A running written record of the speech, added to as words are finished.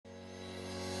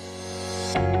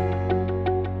Okay,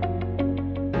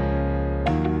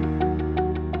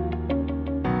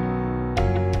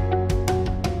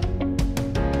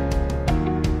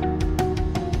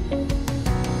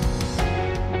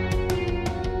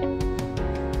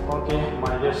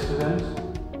 my dear students,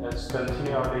 let's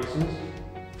continue our lessons.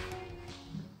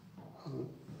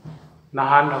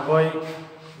 Nahan akoy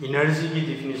energy ki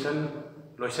definition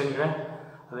loisan gre.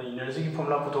 Ada energy ki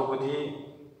formula puto ko di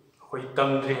akoy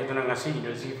tamdri aduna ngasi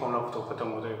energy ki formula puto ko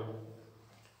tamu doi.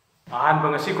 Nahan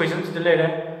bang ngasi question tidle re.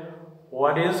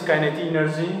 What is kinetic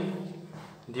energy?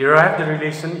 Derive the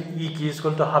relation E k is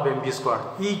equal to half mv square.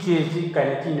 E k is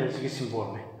kinetic energy ki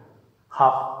symbol ne.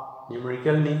 Half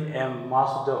numerical ni m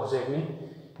mass of the object ni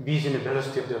b is the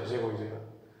velocity of the object hoy jega.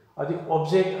 Adi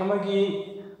object amagi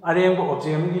arembo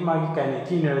object amagi magi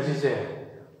kinetic energy je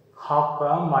half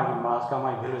ka magi mass ka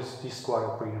magi velocity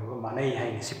square ko ni ko manai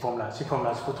hai ni si formula si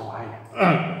puto hai ni.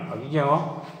 Agi yengo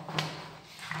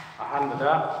ahan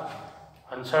bada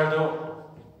answer do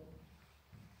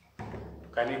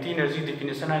kinetic energy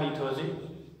definition ani thoji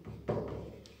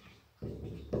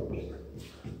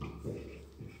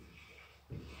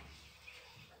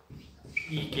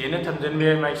E k na thamjan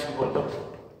me my symbol to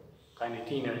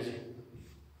kinetic energy.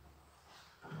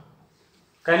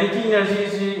 Kinetic energy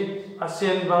is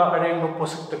asen ba areng ba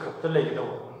posak ta khap ta lai do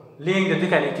leng da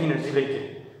kinetic energy lai ke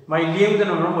my leng da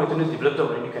no mo to develop to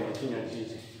ni kinetic energy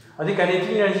is adi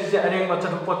kinetic energy is areng ba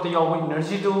chat pot ta yaw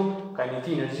energy do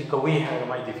kinetic energy ka we ha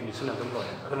my definition adum lo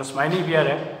adana smiley bi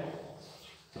are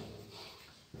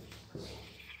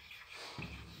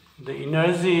the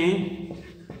energy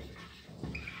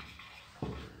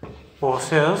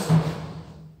possessed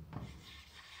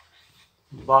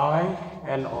by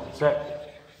an object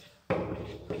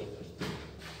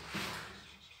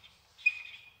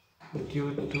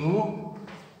due to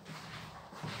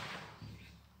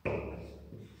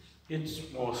its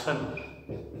motion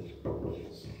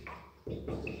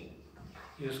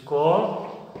is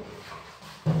called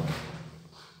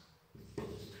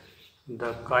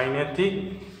the kinetic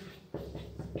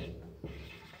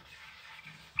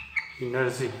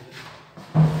energy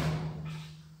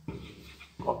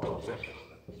of the object.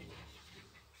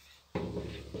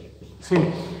 See,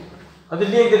 adi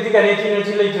liek the kinetic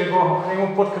energy like go. I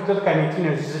am put the kinetic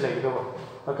energy like go.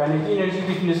 A kinetic energy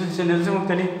definition sentence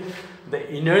the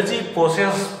energy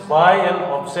possessed by an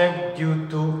object due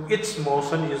to its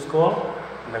motion is called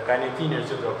the kinetic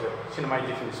energy of the object. See my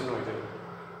definition of it.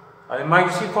 I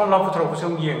might see from love to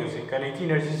some young kinetic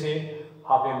energy say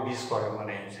half mv square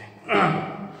money.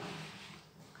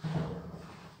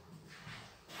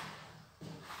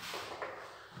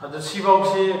 The sea box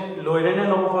loyden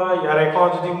and over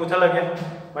Yareko to the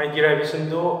Mutalage, my derivation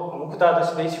do Mukuta the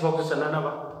space box and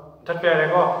another.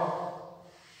 Tapiarego.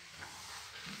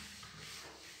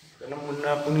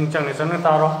 Then Puning Chang is an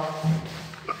Taro.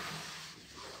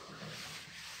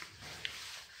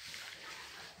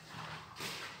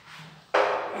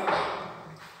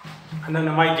 And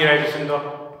then my derivation do.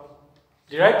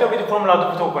 Derived with the formula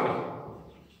of the opening.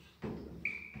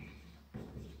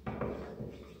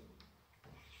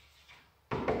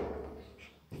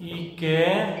 E k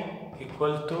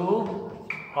equal to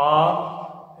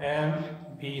half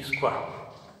mv square.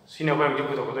 Sino ko yung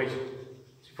puto ko to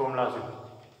si formula ju.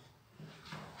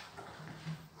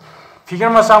 Figure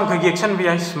masam ka action bi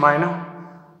is maina.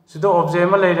 Sido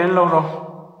object ma lei ren lo ro.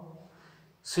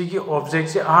 Sigi object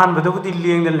se ahan badu di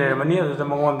lieng den le mani adu da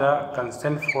mangon da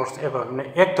constant force ever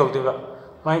ne act to deba.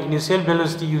 My initial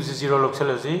velocity use 0 log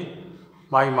chalaji.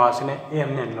 My mass ne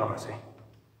m ne lo se.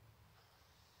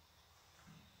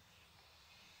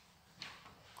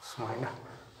 Smile.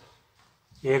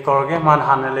 एक और के मान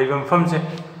हाने लेबम फम से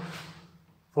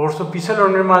force तो पिछल और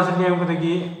निर्माण से लिया को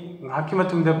तकी हाकी में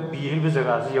तुम द बी हिल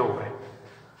जगह से यो है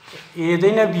ए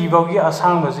देना बी बाव की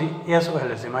आसांग बसी एस ओ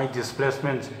हेल से माय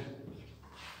डिस्प्लेसमेंट से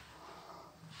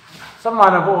सब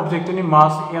माना को ऑब्जेक्ट नि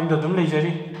मास एम द दुम ले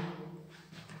जरी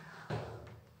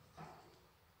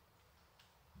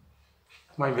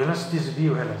my velocity is B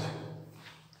hello से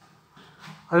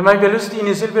my velocity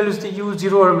initial velocity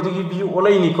u0 or madi b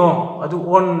olai ni ko adu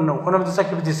on konam the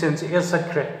sakib distance s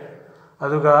sakre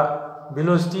aduga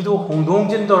velocity do hongdong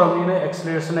jin doram ni na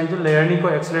acceleration ai layer ni ko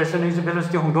acceleration is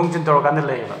velocity hongdong jin dor kan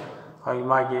le ba ai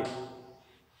ma ge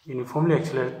uniform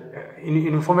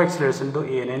acceleration do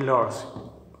a n loss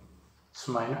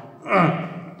smile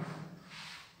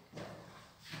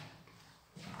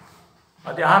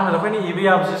adi han ma ko ni ev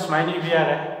ab se smile ev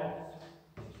are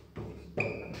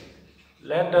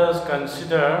let us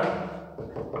consider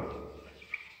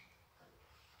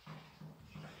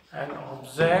an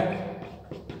object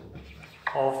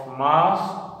of mass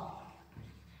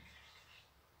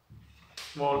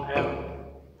small m.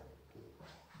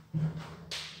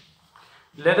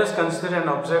 Let us consider an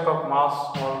object of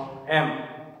mass small m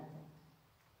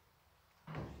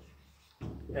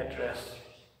at rest.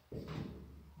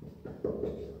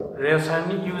 Rest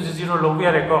and use 0 low we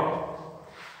are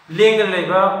laying the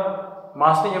labor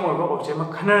mass the m object ma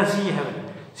khana si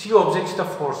have see objects the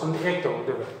force on the act of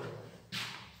the.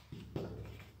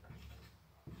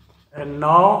 And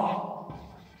now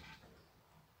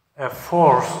a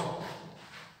force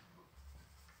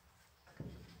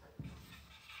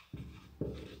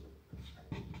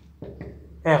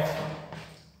F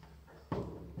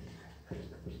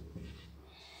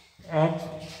acts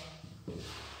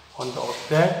on the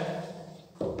object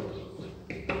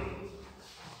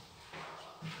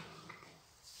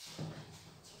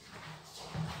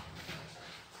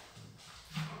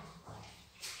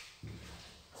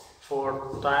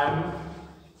for time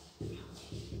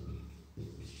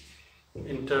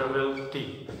interval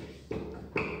t.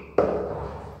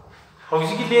 How's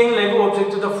the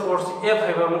object to the force F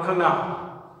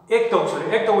act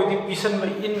with the pisan by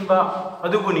in ba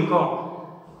adubuniko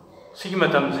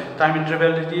sigmatam time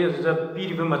interval is the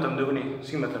period matam dubuni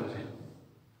sigmatam.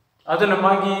 Other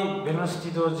namagi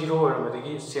velocity to 0 or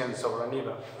the sense of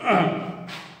Raniba.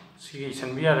 See,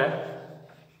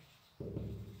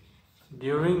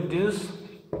 during this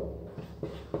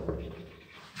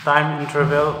time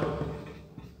interval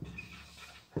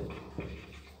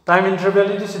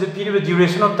it is the period of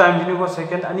duration of time in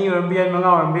second any RMBI manga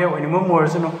RMBI when more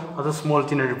other small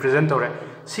thing represent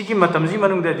Siki matamzi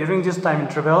manung that during this time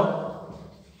interval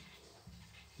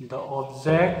the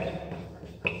object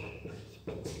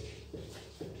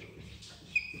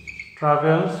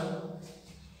travels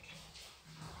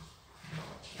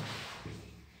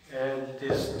at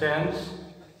distance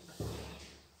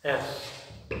s.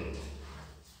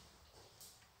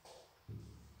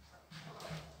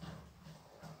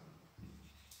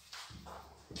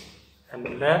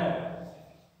 And let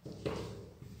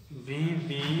v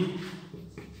be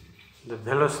the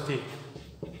velocity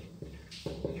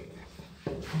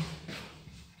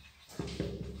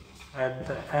at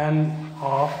the end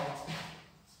of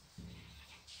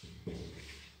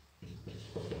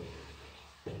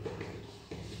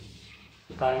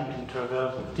time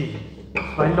interval t.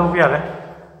 Find out here.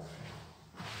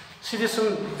 See this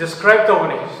one described over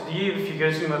the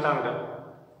figures in the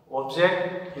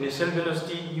object initial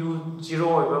velocity u0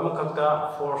 over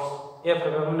force f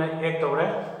over act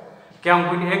over can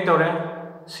we act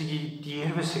over see t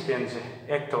every seconds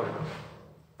act over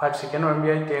 5 seconds or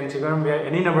 10 seconds or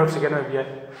any number of seconds or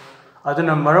other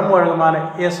number of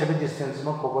s have distance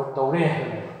cover tore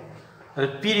the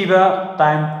period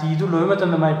time t to low matter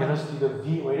my velocity the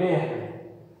v or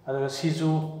other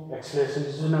c2 acceleration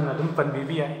is another pan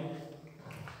bbi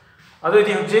other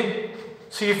the object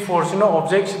see force no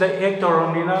objects the act or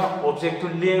object to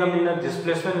lay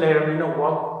displacement layer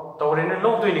walk toward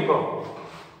low to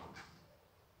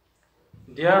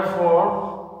therefore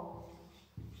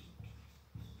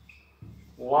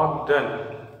work done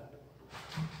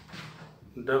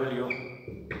W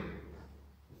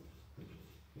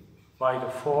by the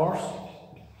force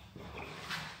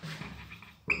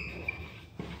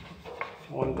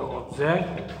on the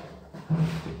object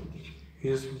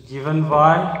is given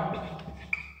by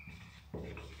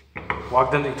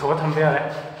work done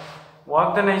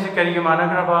work done is a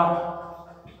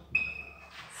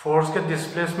force के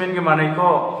displacement के माने को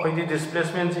कोई दी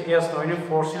displacement से s नॉइने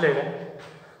force ही ले रहे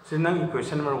सिंदंग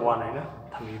equation number 1 है ना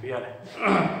थमी भी आ रहे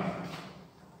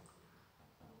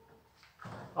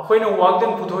अखोई ना work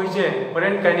done पुथोई जे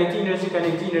परन kinetic energy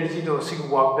तो सिक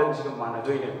work done सिक माना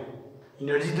जो ये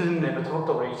energy तो नहीं पता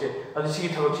तो रही जे अभी सिक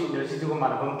थोड़ा ची energy तो को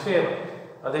माना कम थे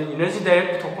अभी energy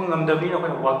direct थोपन गम दबी ना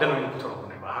कोई work done नहीं पुथों को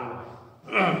नहीं बाहर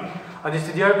अभी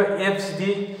स्थितियार पे f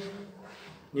सिद्धि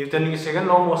Newton की second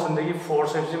law motion देखी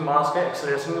force है जिसे mass का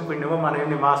acceleration में पिंड में माने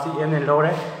ने mass ही n lower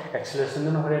है acceleration ने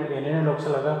हमारे n लोग से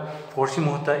लगा force ही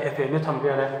मुहता f n थम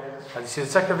गया है अभी सिर्फ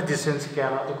का भी distance क्या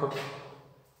ना तो कुछ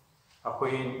आपको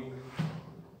ये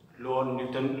law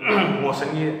Newton motion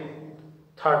की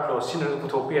third law सिंदर को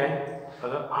थोपी है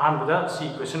अगर आन बता c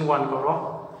equation 1 करो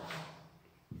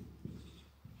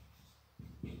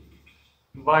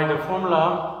by the formula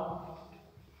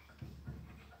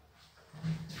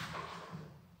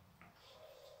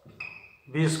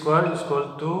b square is equal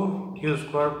to q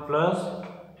square plus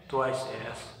twice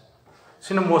s.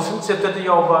 So motion chapter the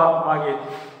yoga magi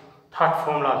third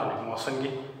formula the motion ki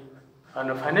and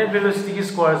final velocity ki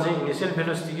square is initial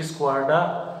velocity ki square da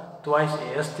twice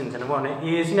s tin jana one a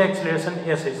is in acceleration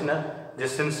s is in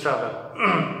distance travel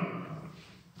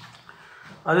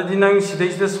adadi nang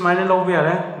sidai smile low be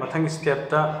are mathang step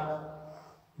ta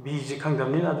b ji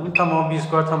khangdamni adum thamo b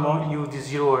square thamo u di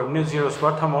 0 or 0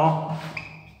 square thamo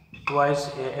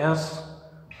twice as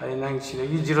ai nang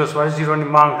sidai 0 square 0 ni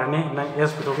mang rani nang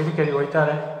s puto ki kari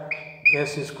hoitare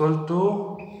s is equal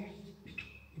to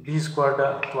b square da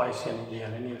twice yani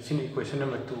yani sin equation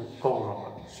number 2 ko ro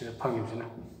sida phangim sina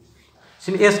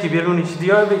sin s ki value ni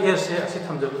sida be s se asi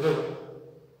thamjabu do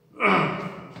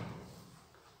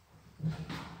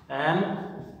and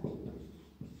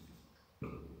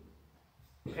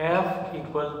f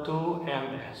equal to m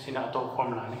sina to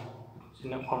formula ni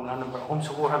sina formula number home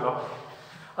so halo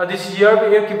this year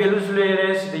be f ki values le re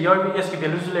sida year be s ki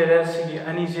values le re sigi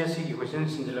ani je sigi question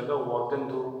sinjalaga work done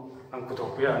do ang puto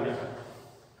pe ani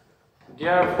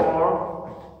therefore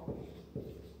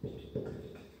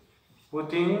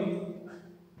putting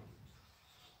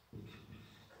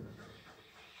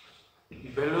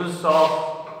values of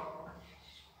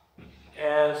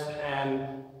s and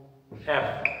f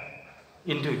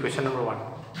into equation number 1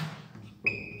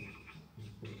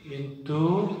 into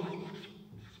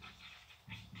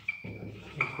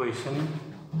equation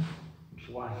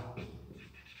 1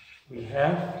 we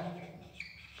have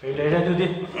later do the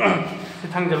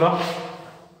thangalo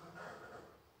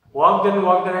walk then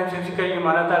I say kai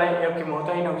mana tare f ki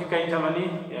mota ino ki kai thamani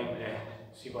f a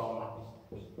sibawma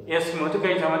s mota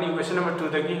kai thamani equation number 2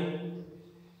 dagi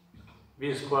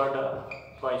b squared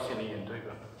twice ni into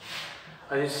iba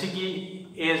adi sigi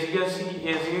a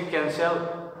ga cancel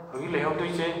agi lehau to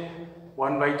ise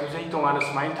 1/2 sai tongana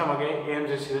smine thamage m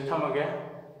je sida thamage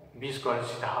b squared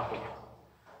sida hapo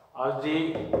adi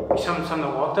sam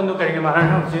walk then do kai ke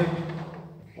mana je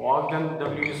walk then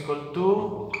w is equal to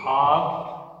half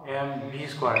m b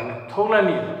square ne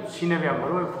thoglani sine be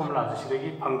amaro formula je sidagi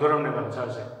phangdoram ne ban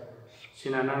charge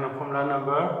sina na formula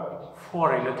number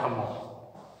 4 ile thamo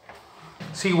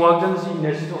si work done si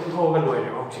energy to thoga loire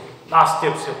bokchi last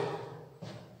step se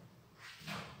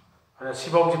ana si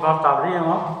bokchi bab tabri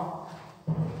ama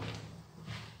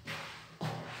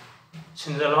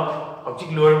chinjalo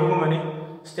object loire bo mani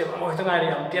step ama khata ngari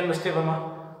am ten step ama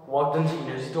work done si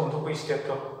energy to thok step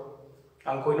to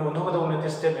ang koi no thok da one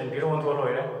step and biro on tholo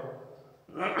ire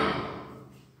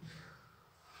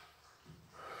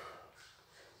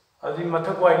adi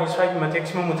mathak wai ni sai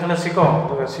maximum muthana siko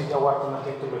to si awar na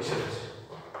tek to loise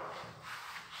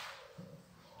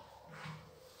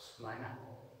smina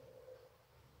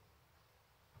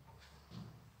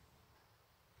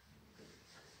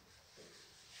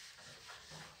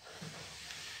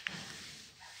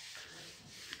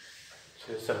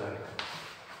salani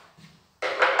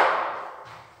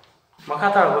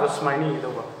makata go smini do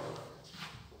ba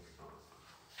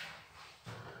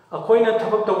akoina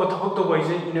thabak to go is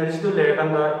energy to le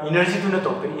kanda energy to na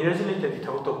to energy le tadi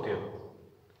thabak to te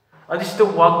adi sto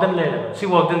work done le si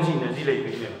work done si energy le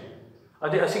bi ne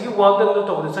adi asigi work done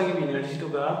to the sangi energy to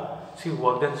ga si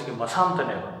work done si masam ta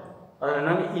ne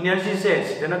nan energy se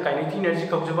sidana kinetic energy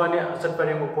ka jaba ne asat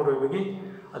pare mo poroi bagi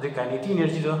adi kinetic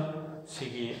energy do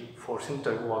sigi forcing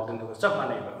to work done to chap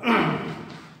mane ba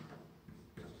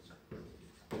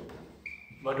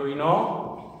but we know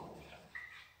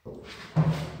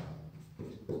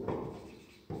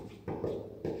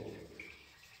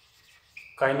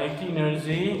kinetic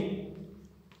energy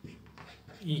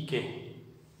ek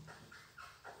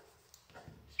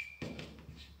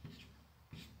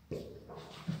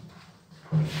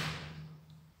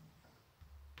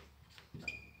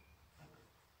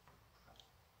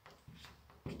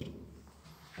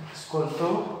equal to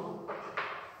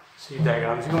si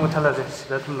diagram si ko mathala je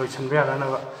sida tum loisan be ala na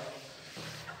ba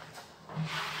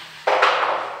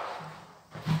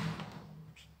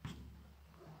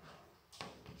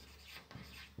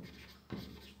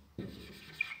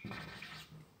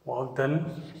work done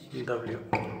w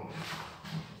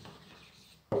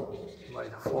by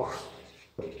the force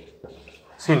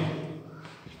sin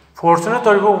force na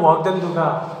toribo work done duga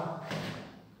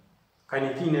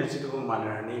kinetic energy to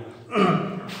manarani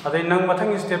adai nang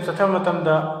mathang step satha matam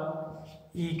da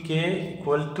ek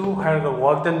equal to harga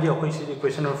work done di akoi si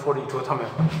equation number 4 to thame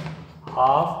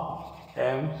half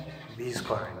m b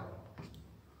square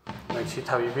like si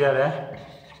thabi be are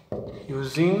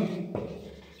using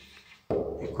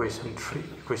equation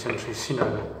 3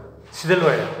 sidal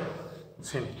loya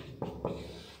sin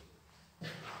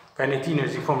kinetic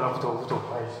energy formula to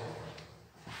pai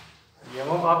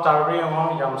yamo ab tarbe yamo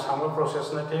yam sample process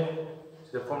na te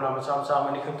the formula ma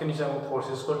mani khakni sam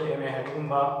forces ko te ma head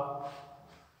kumba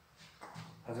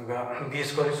aduga b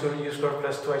square is u square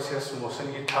plus twice s motion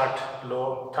ki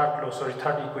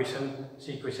third equation si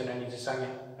equation ani sangi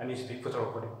ani si putro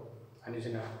ko ani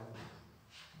jina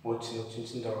ꯃꯍꯨꯠ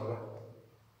ꯁꯤꯟꯗꯣꯛ ꯇꯧꯔꯒ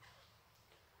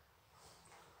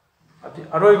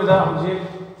ꯑꯔꯣꯏꯕꯗ ꯍꯧꯖꯤꯛ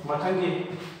ꯃꯊꯪꯒꯤ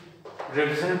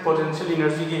gravitational potential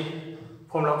ꯏꯅꯔꯖꯤꯒꯤ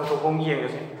formula ꯄꯨꯊꯣꯛꯄ ꯑꯃꯨꯛ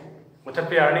ꯌꯦꯡꯉꯁꯤ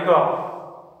ꯃꯨꯊꯠꯄ ꯌꯥꯔꯅꯤꯀꯣ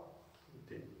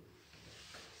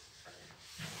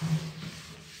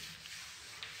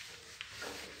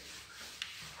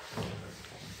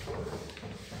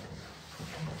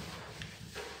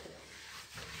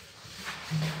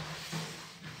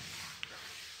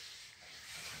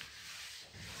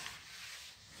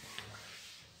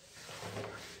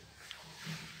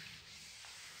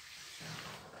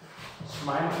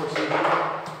Smile procedure.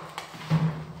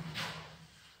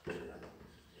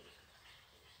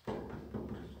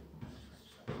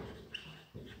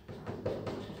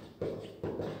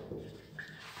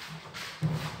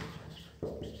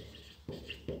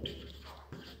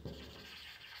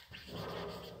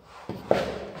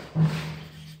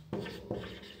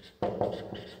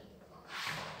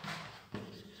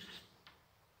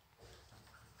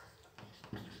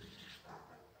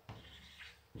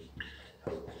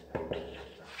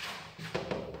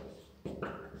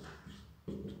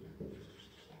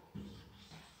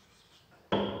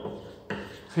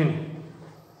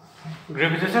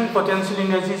 Gravitational potential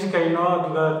energy is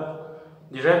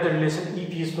derive the relation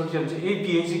EP is potential. EP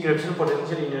is gravitational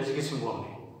potential energy ki symbol.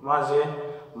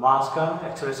 Mass ka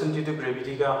acceleration due to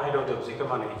gravity ka height of the object ka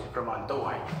mane is praman to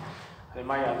hai.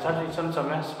 My answer is some same.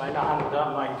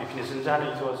 My definition is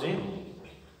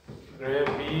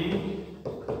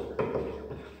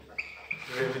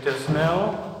gravitational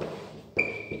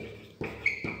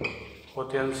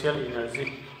potential energy.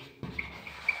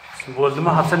 Symbol the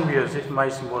Mahassan beers if my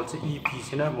symbol is EP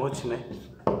in a motion.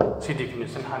 See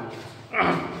definition honey.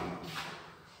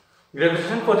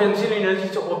 Gravitational potential energy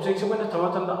to objects when the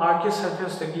tomato on the arc's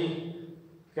surface the key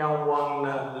can one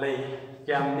lay,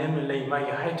 can name lay my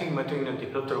heighting material and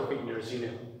develop energy.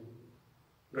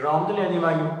 Ground the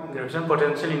my gravitational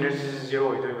potential energy is zero.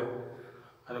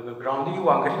 And the ground you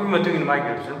want material in my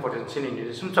gravitational potential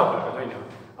energy. Some chocolate.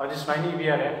 Or this might be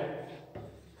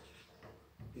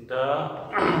the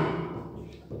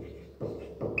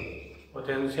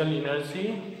potential energy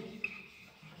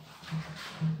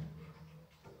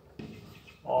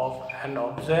of an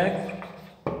object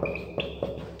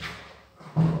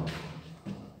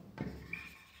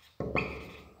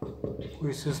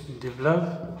which is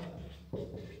developed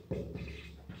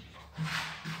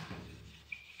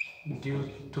due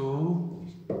to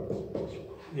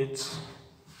its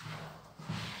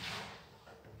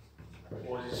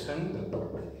position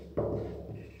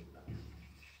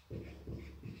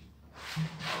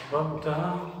above the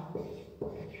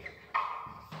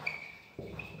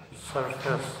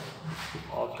surface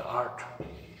of the earth.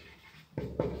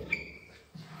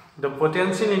 The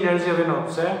potential energy of an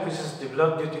object which is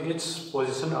developed due to its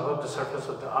position above the surface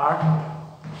of the earth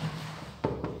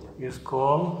is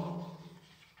called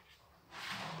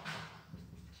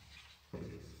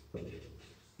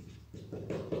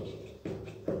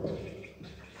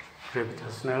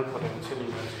gravitational potential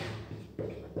energy.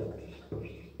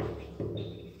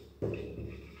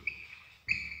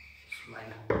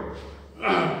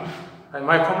 And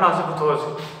my formula is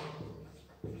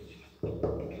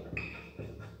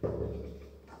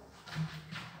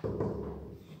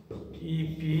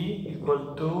EP equal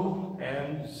to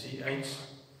mgh.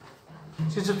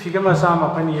 This is a figure of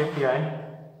API.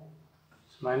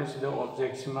 Minus the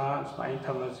object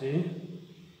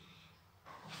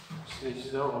this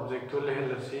is the object to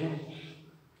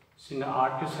the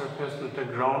arc surface to the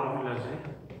ground.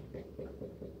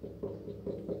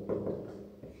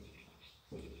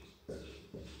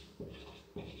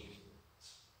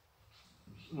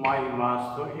 My mass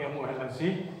to M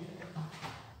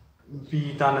B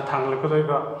done a tangle.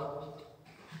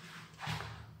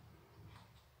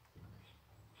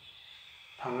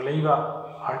 Tangleva,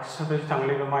 arc surface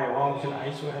tangleva, my arms and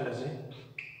eyes were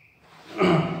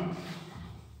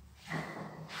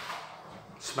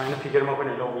Smile figure of a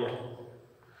low year.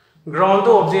 Ground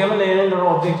to observe and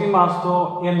objective mass to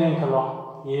M and color.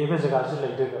 Ye was a gas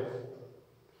later.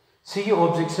 See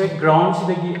objects like ground, see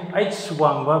the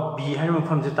H1 B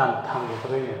from the tangle.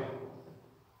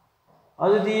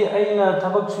 Other day, I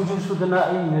tabak Sudana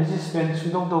energy spent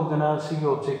Sudana, see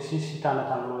objects, see Tana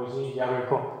Tango,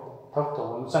 Yareko,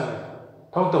 Toto, and Sunday.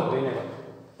 Toto, they never.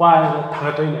 Why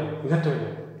Tagatoina, Gatoina,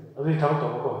 other Toto.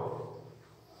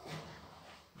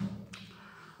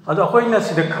 Other hoiness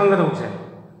is the Kangarosen.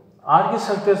 Argue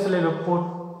surface level port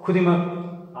Kudima,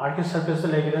 argue surface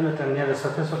level and near the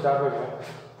surface of that river.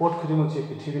 Port Kudimuchi,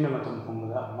 Tivinamatum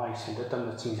Pumula, my center,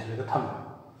 the Ching at the Tum.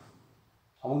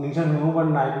 Among Ninja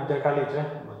Numan, I did the Kalitra,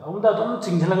 but all that don't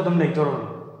sing them later on.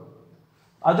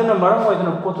 aduna maram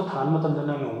oidana potu than matamda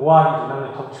nang wari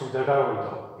nang thok chu darkar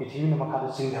oido pithimi na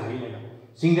makha sing dhawi ne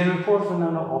sing the force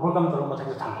nang overcome taro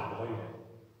mathak thang ko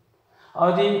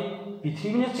adi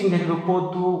pithimi na sing the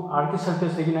potu arki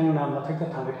surface gi nang na mathak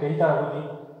thang kai ta adi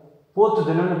potu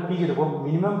dana pi ge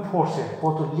minimum force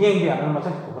potu lieng dia nang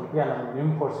mathak ko pia na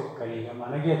minimum force kai ga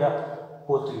mana ge da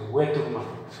potu weight to ma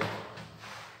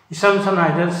isam sana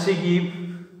ida sigi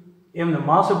em na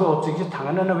mass of object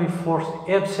thangana na force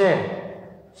f se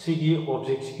sigi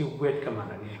object sigi weight ka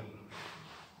mana ni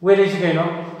weight is kai no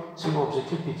sigi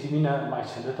object pithimi na mai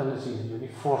center tan sigi ni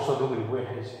force of the weight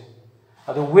is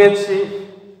ado weight si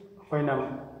koina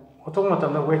otong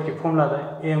matam na weight ki formula da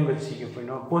m ga sigi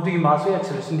koina body mass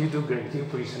acceleration due to gravity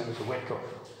position of weight ko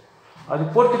ado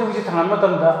pot ki to ki thangana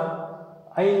matam da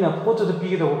aina pot to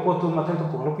pi da pot to matam to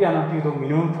ko pi ana pi do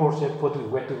minimum force pot to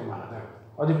weight to mana da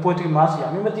ado pot ki mass ya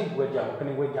mimetic weight ya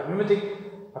kani weight ya mimetic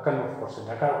akan force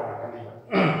da ka kani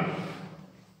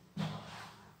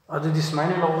ado this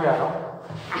mine lo ya no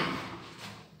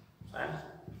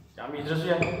jam idras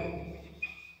ya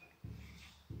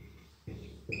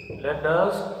let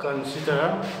us consider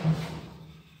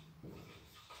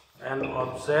an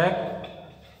object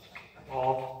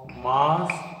of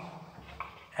mass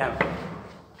m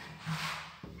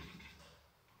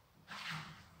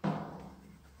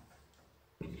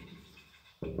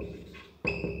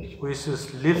which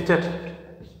is lifted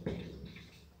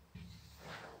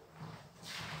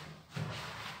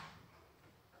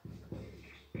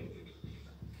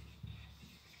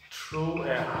through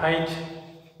a height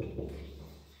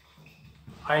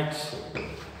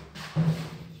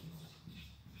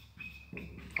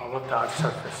of a dark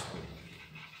surface.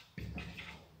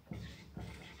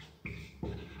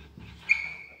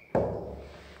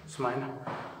 It's mine.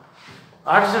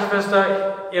 Arc surface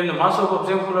the mass of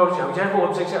object full of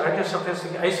object arc surface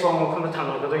ice form from the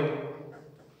tunnel going.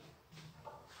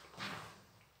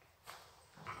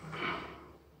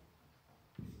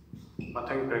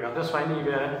 That's fine,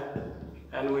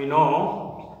 and we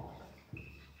know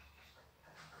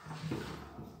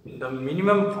the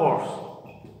minimum force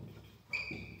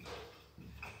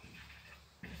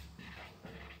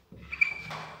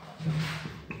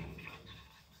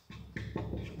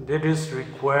that is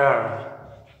required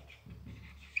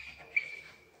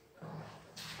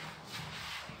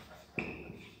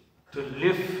to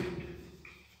lift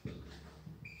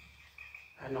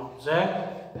an object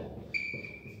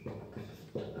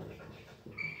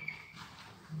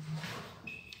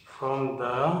from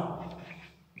the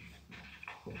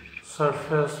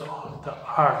surface of the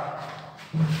earth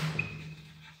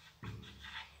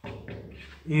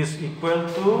is equal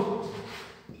to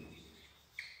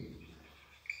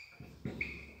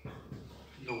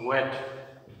the weight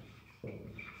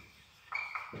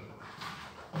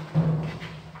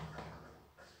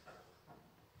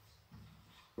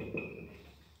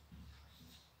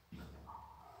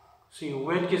see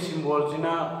weight ke symbol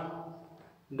jina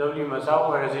W masao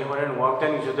where is it when walk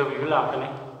then is W lakani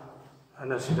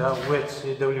and sida weight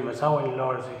si W masao in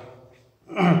lower si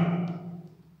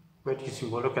weight ki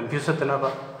symbol confuse tana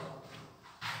ba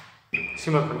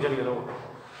sima khangjan garo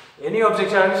any object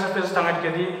charge surface tangat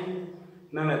ke di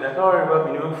nang na da ka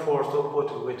minimum force to put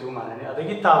weight to manani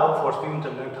adagi ta force bi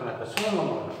mutam nang thangat ka sum mo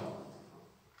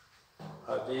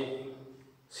adi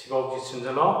sibaw ki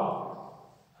sinjalo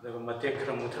adaga matek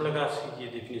khara muthalaga si ki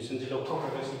definition ji lok thok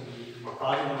ka si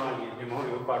part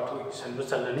part 2 exam ro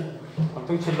chalani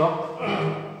amtung chilo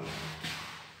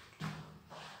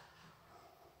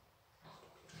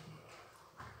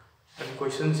and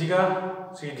question jiga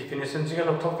si definition jiga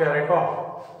lok thok pare ko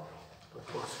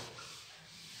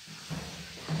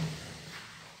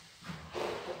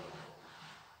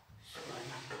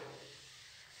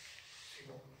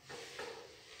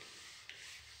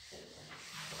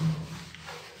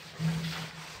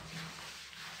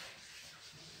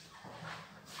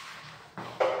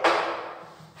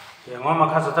Mama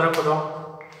kasa tarak ko do,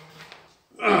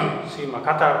 si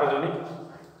makata ko do ni,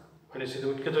 kani si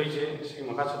dud ke do ije si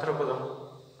makasa tarak ko do.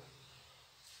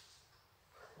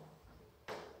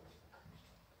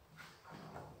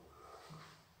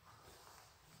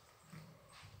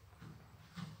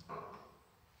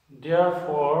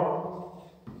 Therefore,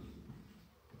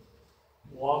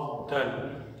 work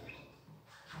done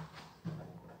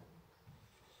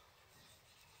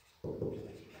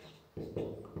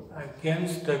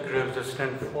against the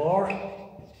gravitational force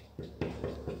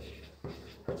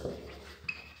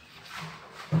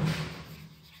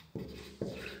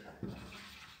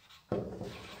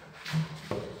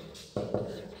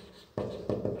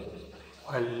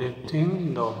while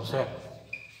lifting the object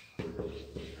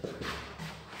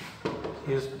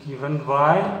is given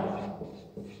by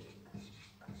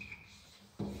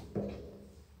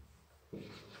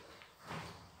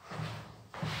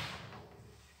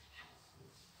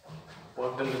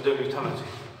work done with W thamasi.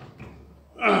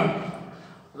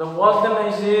 The work done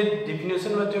is a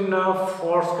definition between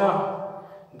force ka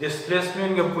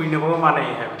displacement ka puinabo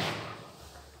manai hai.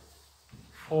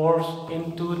 Force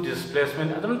into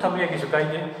displacement adam thamya kisu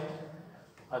kaide.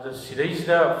 Adu sidai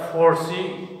sida force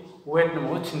weight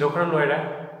no chindokra loira.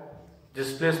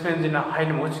 Displacement in a height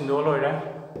no chindoloira.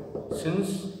 Since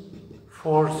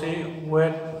force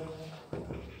weight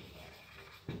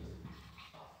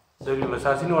W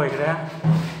masasi no igra.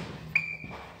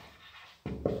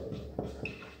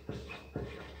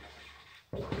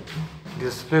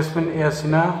 Displacement is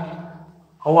na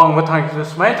awang ba thang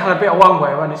is mai thang pe awang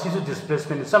ba ba ni si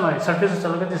displacement sama surface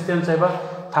chala distance ba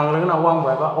thang la na awang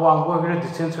ba awang ba gira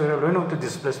distance gira lo no to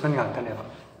displacement yang ta ne ba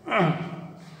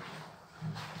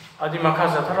adi makha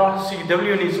sa thara si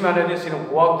W ni sima de si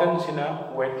work done si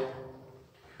na weight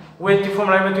form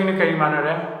lai ba tu ni kai mana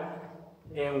re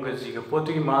m ga g ga pot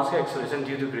ki mass ka acceleration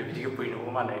due to gravity ka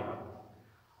puino ma nai ba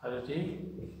adi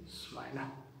smaina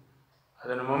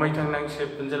adana mamai thang nang se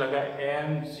punjalaga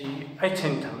mg I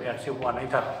chen tham ya se one ai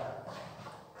thar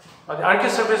adi arc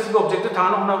surface ko object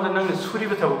thana hona da nang suri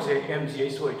ba thawuk se mg I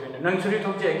so ite nang suri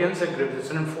thok je against the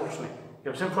gravitational force ne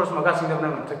gravitational force maga sing da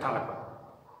nang thak thang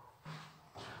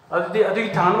ba adi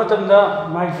thana ma tam da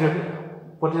my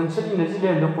potential energy le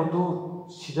no potu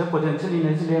sida potential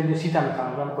energy le de sida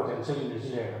thang ba potential energy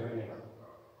le ne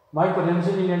my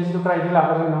potential energy to cry la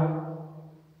ba no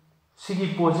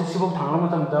Sigi positive thangna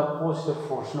matam da positive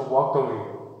force no work to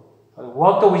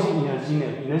work to is energy ne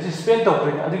energy spend to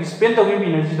bring adu spend to give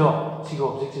energy do sigi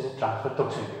object is transfer to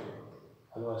chen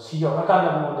adu sigi ora ka na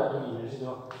mo da energy do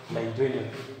lai do ne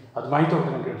adu mai to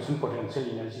kan gravitational potential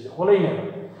energy do olai ne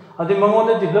adu mango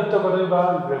da develop to kare ba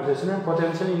gravitational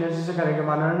potential energy se kare ke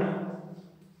mana ni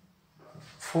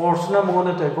force na mango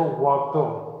da type of work to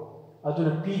adu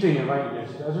na p to ne ba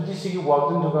energy adu di sigi work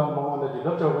to ga mango da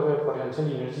develop to kare potential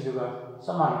energy do ga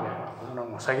saman ne adu na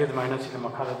sai ge minus si ma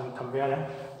khala dum thambe ya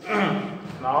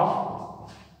now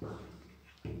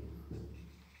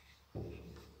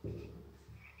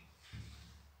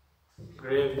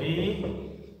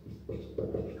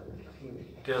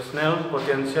gravitational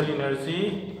potential energy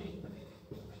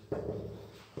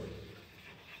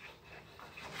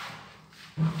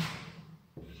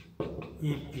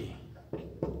EP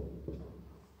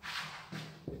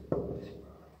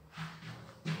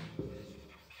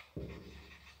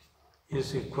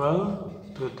is equal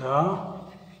to the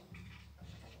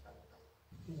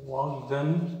work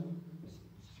done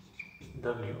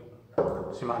W.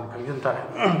 Siman function tare.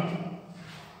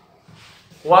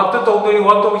 Work to do ni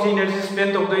work to is energy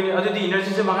spend to do ni. Adu di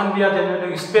energy se mahan biya de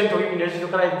na spend to energy to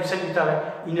kara bisan itare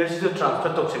energy to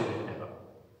transfer to chen ne ba.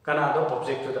 Kana ado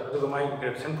object to da adu mai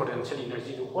gravitational potential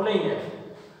energy to olai ne.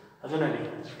 Adu na ni.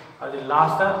 Adu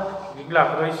last ta bigla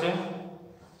karo ise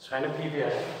sign up PV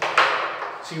hai.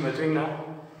 See between na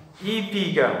EP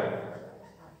ga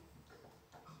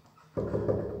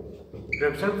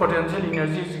gravitational potential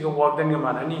energy is work done ga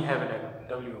mana ni hai bane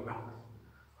W ga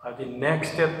adi next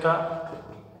step ta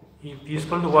EP is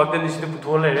equal to work done is the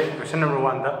puthol hai question number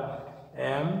 1 da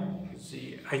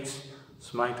mgh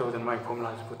smai to the my formula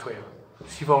is puthoi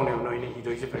si baw ne no ni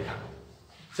idoi se pekha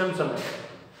sam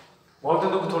work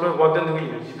done to puthol work done ga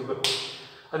energy to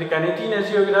adi kinetic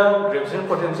energy hogira gravitational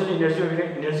potential energy hogira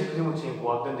energy ku mu ching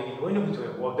work done degi loina puthoi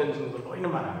work done jing loina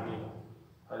mana ni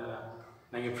adana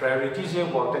nangi priority se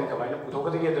work done ka baina puthok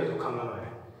degi da du khangna no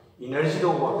energy do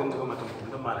work done ko matam ko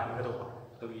da mana ni do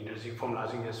to energy formula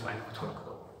jing yes baina puthok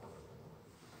ko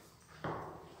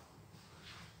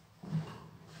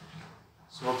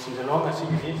so sin de long asi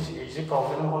ni si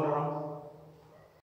problem ho no